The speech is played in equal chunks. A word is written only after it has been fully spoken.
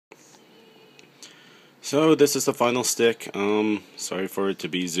So this is the final stick. Sorry for it to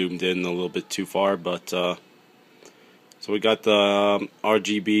be zoomed in a little bit too far, but so we got the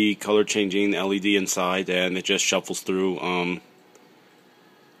RGB color changing LED inside, and it just shuffles through.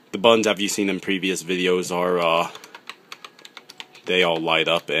 The buttons that you've seen in previous videos are they all light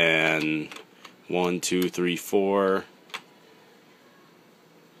up, and 1, 2, 3, 4.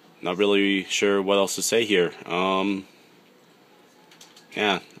 Not really sure what else to say here.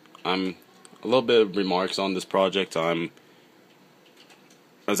 Yeah, I'm a little bit of remarks on this project. It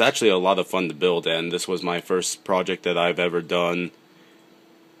was actually a lot of fun to build, and this was my first project that I've ever done.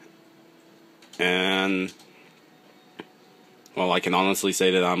 And well, I can honestly say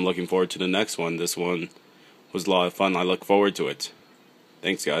that I'm looking forward to the next one. This one was a lot of fun. I look forward to it.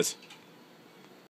 Thanks, guys.